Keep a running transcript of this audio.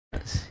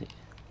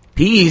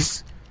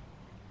Peace.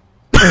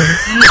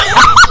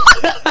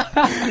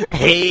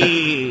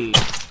 Hey.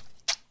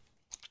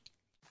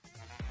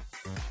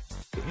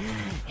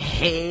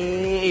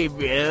 Hey,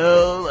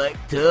 bro. Like,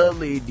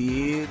 totally,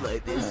 dude.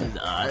 Like, this is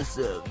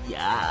awesome.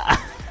 Yeah.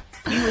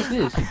 What's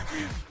this?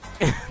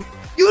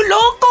 You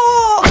loco!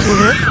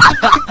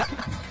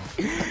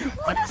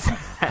 What is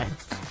that?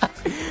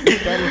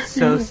 That is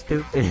so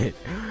stupid.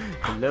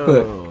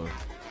 Hello.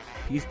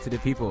 Peace to the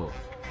people.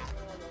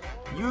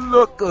 You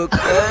loco,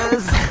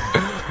 cuz.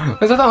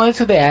 Was that the only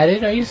two they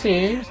added? Are you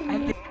serious?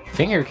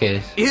 Finger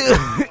kiss.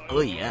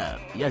 Oh yeah.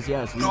 Yes,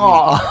 yes. Oui,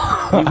 Oh.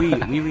 oui. Oui,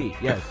 oui, oui.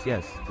 Yes,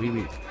 yes. Oui,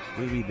 oui.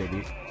 Oui, oui,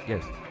 baby.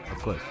 Yes, of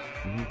course.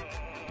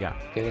 Yeah.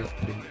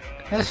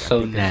 That's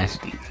so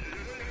nasty.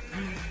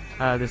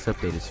 This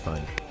update is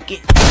fun.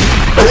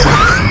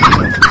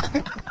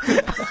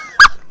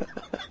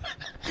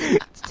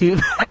 It's too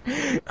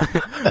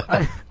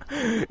bad.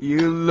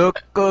 You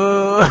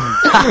loco. I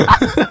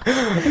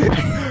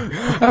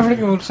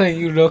freaking was saying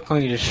you look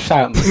when you just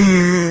shot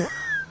me.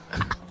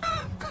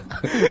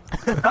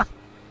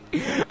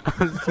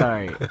 I'm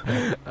sorry.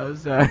 I'm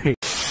sorry.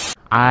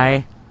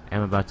 I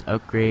am about to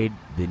upgrade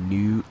the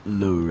new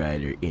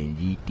lowrider in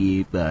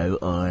GTA 5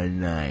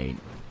 Online.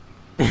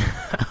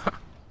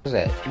 What's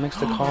that? It makes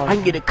the car. I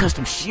can get a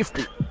custom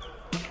shifter.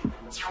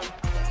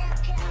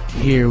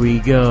 Here we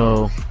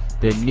go.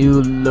 The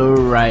new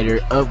lowrider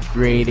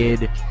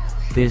upgraded.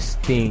 This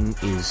thing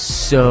is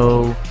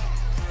so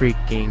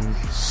freaking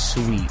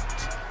sweet.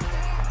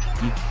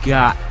 You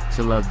got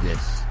to love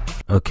this.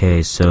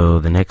 Okay, so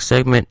the next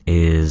segment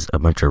is a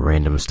bunch of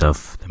random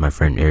stuff that my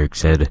friend Eric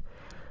said.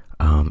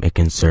 It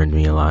concerned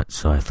me a lot,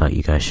 so I thought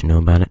you guys should know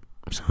about it.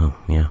 So,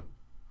 yeah.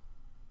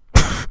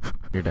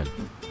 You're done.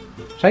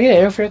 Should I get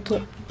an air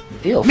filter?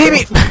 Ew,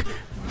 Maybe.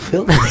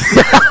 Filter?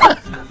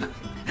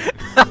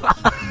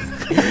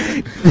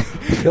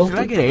 Should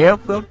I get an air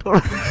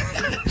filter?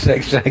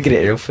 Should I get an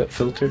air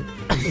filter?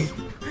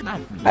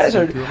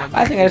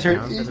 I think I just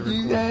heard.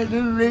 You had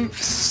to rape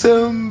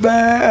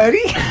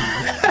somebody.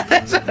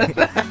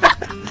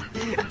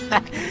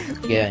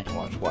 Yeah,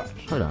 watch.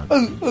 Hold on.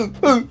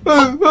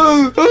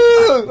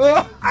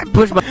 I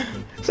pushed my.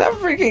 Stop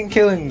freaking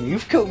killing me.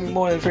 You've killed me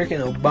more than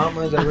freaking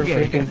Obama's ever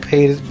freaking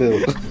paid his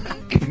bills.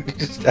 Can you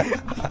just stop?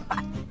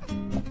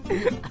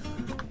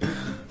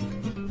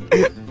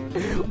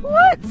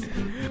 What?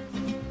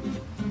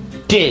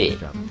 Did it.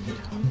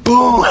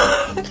 Boom!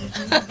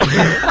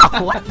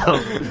 What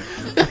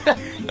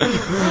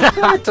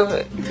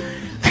the?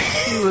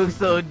 You look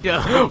so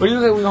dumb. What do you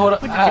think we hold up?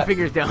 Put your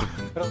fingers down.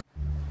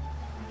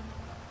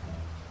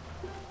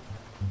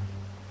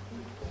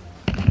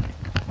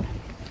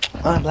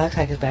 Oh, Black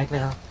Sack is back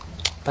now.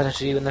 About to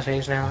shoot you in the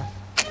face now.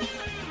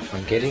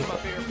 I'm kidding.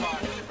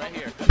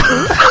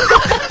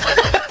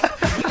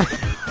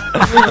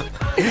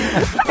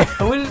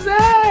 What is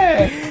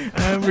that?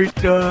 I'm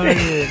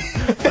retarded.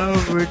 I'm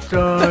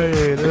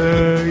retarded.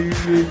 You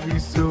made me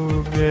so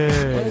What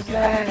mad. is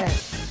that?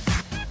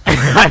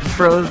 I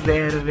froze the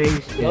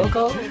animation.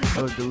 Loco?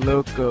 Of the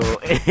loco.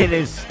 And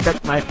it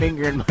stuck my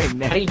finger in my How do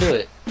neck. you do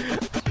it?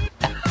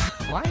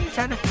 Why are you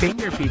trying to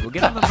finger people?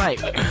 Get on the mic.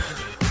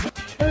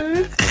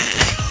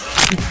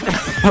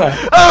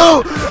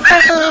 Oh!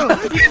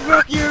 Oh! You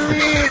broke your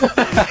rib!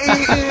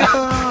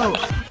 Ew!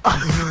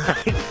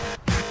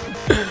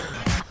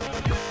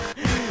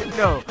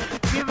 No,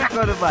 get back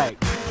on the mic.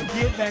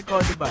 Get back on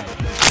the mic.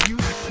 You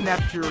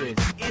snapped your wrist.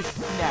 It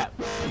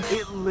snapped.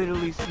 It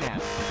literally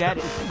snapped. That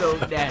is so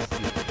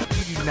nasty.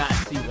 You do not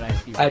see what I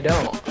see. I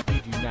don't.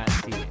 You do not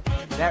see it.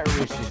 That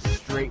wrist is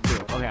straight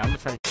through. Okay, I'm gonna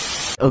try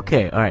to.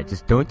 Okay, alright,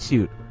 just don't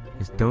shoot.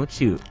 Just don't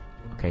shoot.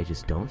 Okay,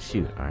 just don't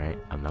shoot, alright?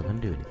 I'm not gonna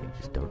do anything.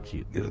 Just don't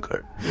shoot. Get in the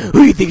car.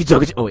 Who you think you're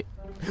talking to? Oh, wait.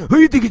 Who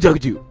you think you're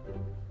talking to?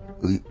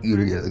 You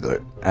to get in the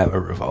car. I have a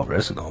revolver.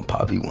 It's gonna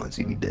pop you once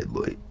you be dead,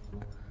 boy.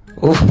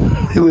 Oh,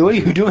 wait, what are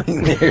you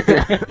doing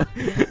there?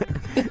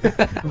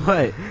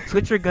 What?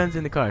 Switch your guns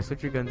in the car.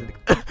 Switch your guns in the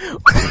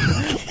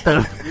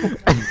car.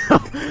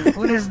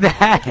 What is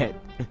that?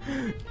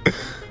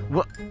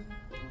 What?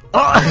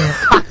 Oh!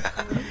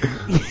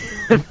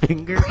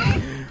 Finger?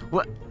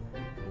 What?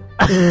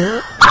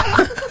 This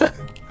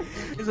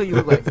is what you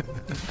look like.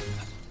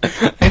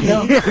 I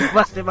know.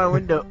 Busted my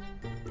window.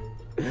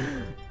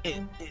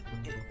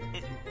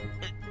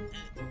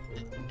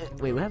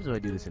 Wait, what happens when I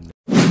do this in the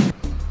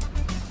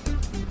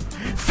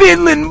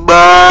Finland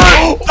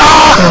bird?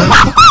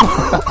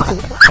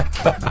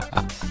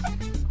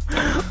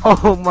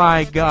 Oh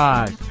my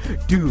gosh.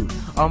 Dude,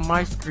 on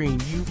my screen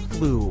you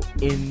flew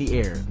in the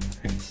air.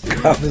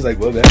 I was like,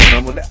 well, that's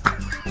normal now.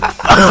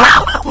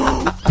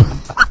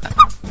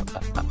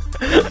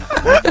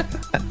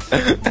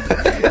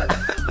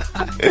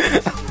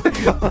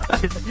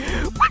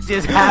 What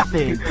just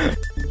happened?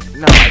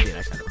 No, I did.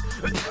 I shut up.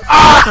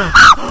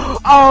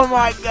 Oh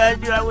my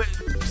god, dude, I went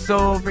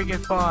so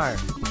freaking far.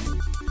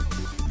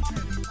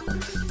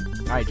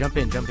 Alright, jump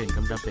in, come jump in,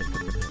 come jump in.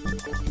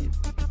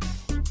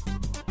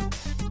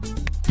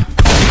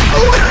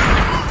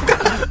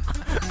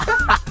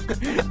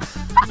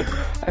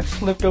 I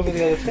flipped over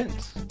the other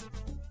fence.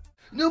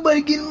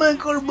 Nobody get in my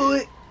car,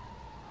 boy.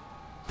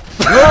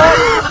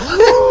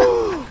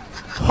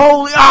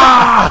 Holy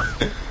ah!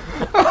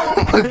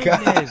 Oh my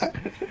god.